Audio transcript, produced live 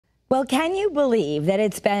Well, can you believe that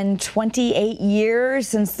it's been 28 years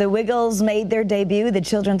since the Wiggles made their debut? The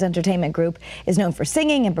children's entertainment group is known for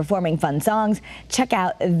singing and performing fun songs. Check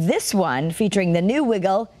out this one featuring the new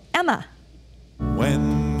Wiggle, Emma.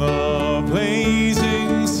 When the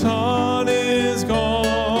blazing sun is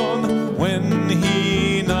gone, when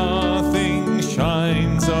he nothing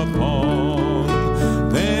shines upon,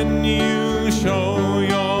 then you show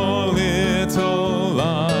your little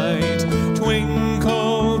light,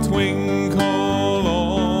 twinkle, twinkle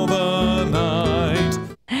all the night.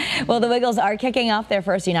 Well, the Wiggles are kicking off their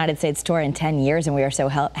first United States tour in 10 years, and we are so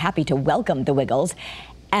happy to welcome the Wiggles,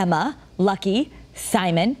 Emma, Lucky,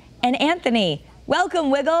 Simon, and Anthony.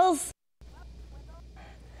 Welcome, Wiggles.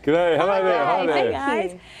 G'day, hello there, hi there. Hi,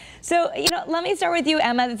 guys. So, let me start with you,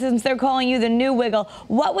 Emma, since they're calling you the new Wiggle.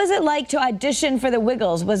 What was it like to audition for the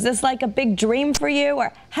Wiggles? Was this like a big dream for you,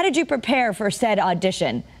 or how did you prepare for said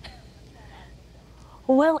audition?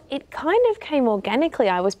 Well, it kind of came organically.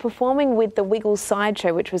 I was performing with the Wiggles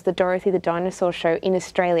Sideshow, which was the Dorothy the Dinosaur show in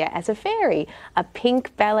Australia, as a fairy, a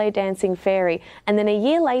pink ballet dancing fairy. And then a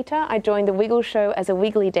year later, I joined the Wiggles show as a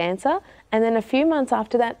wiggly dancer. And then a few months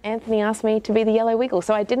after that, Anthony asked me to be the Yellow Wiggle,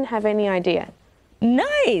 so I didn't have any idea.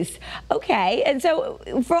 Nice. Okay. And so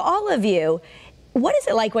for all of you, what is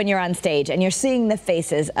it like when you're on stage and you're seeing the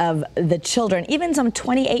faces of the children, even some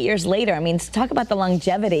 28 years later? I mean, talk about the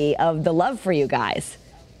longevity of the love for you guys.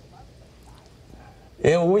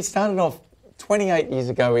 Yeah, well, we started off 28 years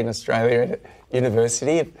ago in Australia at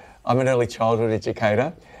university. I'm an early childhood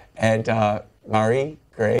educator, and Murray,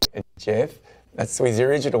 Greg, and Jeff, that's with the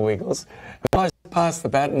original Wiggles. I passed the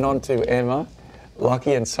baton on to Emma,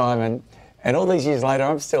 Lucky, and Simon, and all these years later,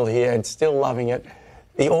 I'm still here and still loving it.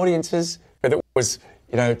 The audiences, whether it was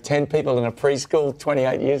 10 people in a preschool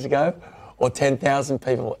 28 years ago or 10,000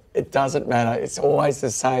 people, it doesn't matter. It's always the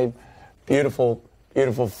same beautiful,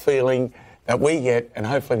 beautiful feeling that we get, and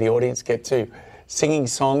hopefully the audience get too. Singing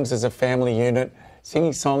songs as a family unit,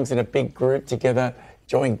 singing songs in a big group together,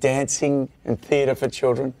 enjoying dancing and theatre for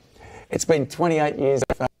children. It's been 28 years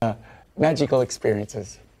of magical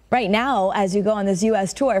experiences. Right now, as you go on this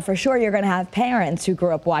U.S. tour, for sure you're going to have parents who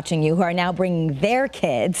grew up watching you who are now bringing their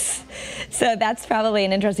kids. So that's probably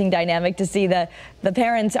an interesting dynamic to see the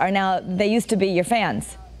parents are now, they used to be your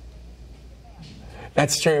fans.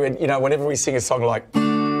 That's true. And, whenever we sing a song like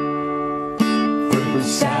fruit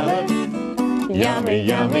salad, yummy,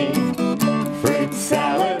 yummy, fruit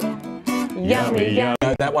salad, yummy, yummy.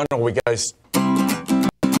 That one, or we go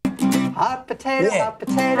hot potato, yeah. Hot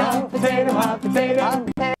potato, hot potato, hot potato, hot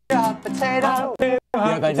potato, hot potato.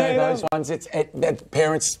 They know those ones. It's that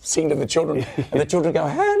parents sing to the children, and the children go,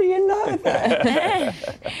 "How do you know that?"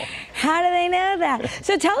 How do they know that?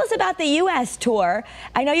 So tell us about the U.S. tour.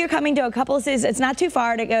 I know you're coming to a couple of cities. It's not too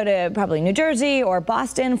far to go to probably New Jersey or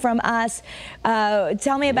Boston from us.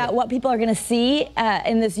 Tell me about what people are going to see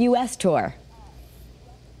in this U.S. tour.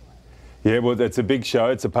 Yeah, well, it's a big show.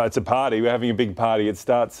 It's a party. We're having a big party. It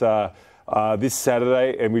starts this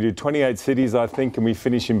Saturday, and we do 28 cities, I think, and we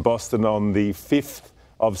finish in Boston on the 5th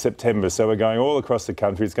of September. So we're going all across the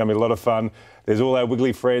country. It's going to be a lot of fun. There's all our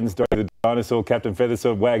Wiggly friends, Dorothy the Dinosaur, Captain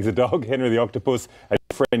Feathersword, Wags the Dog, Henry the Octopus, and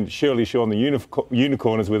friend Shirley Shawn the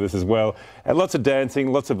Unicorn is with us as well. And lots of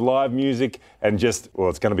dancing, lots of live music, and it's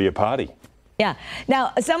going to be a party. Yeah.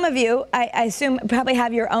 Now, some of you, I assume, probably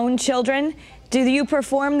have your own children. Do you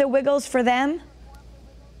perform the Wiggles for them?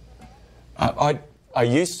 I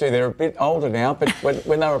used to. They're a bit older now, but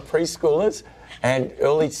when they were preschoolers and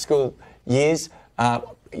early school years,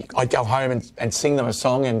 I'd go home and sing them a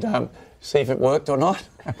song and see if it worked or not.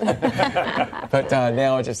 But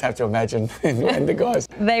now I just have to imagine, and the guys,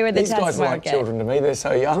 they were the these guys are like children to me. They're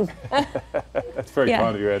so young. That's very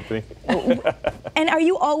kind of you, Anthony. And are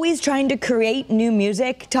you always trying to create new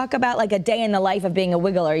music? Talk about like a day in the life of being a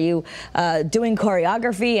Wiggle. Are you doing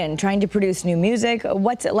choreography and trying to produce new music?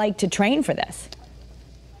 What's it like to train for this?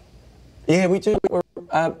 Yeah, we do.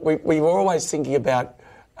 We were always thinking about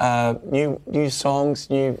new songs,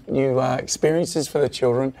 new experiences for the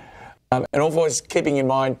children, and always keeping in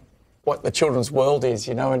mind what the children's world is,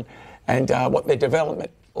 and what their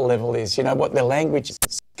development level is, what their language is.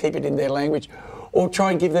 Keep it in their language, or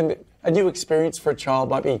try and give them a new experience for a child.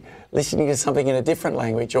 Might be listening to something in a different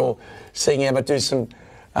language, or seeing Emma do some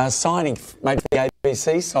signing, maybe the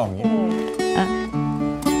ABC song.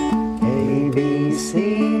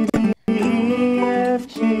 ABC.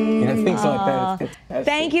 Things like that.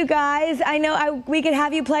 Thank you, guys. I know we could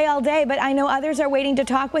have you play all day, but I know others are waiting to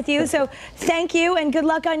talk with you. So thank you and good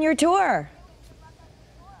luck on your tour.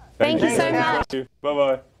 Thank you so much.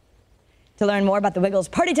 Bye-bye. To learn more about the Wiggles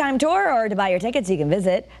Party Time Tour or to buy your tickets, you can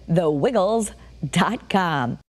visit thewiggles.com. www.thewiggles.com.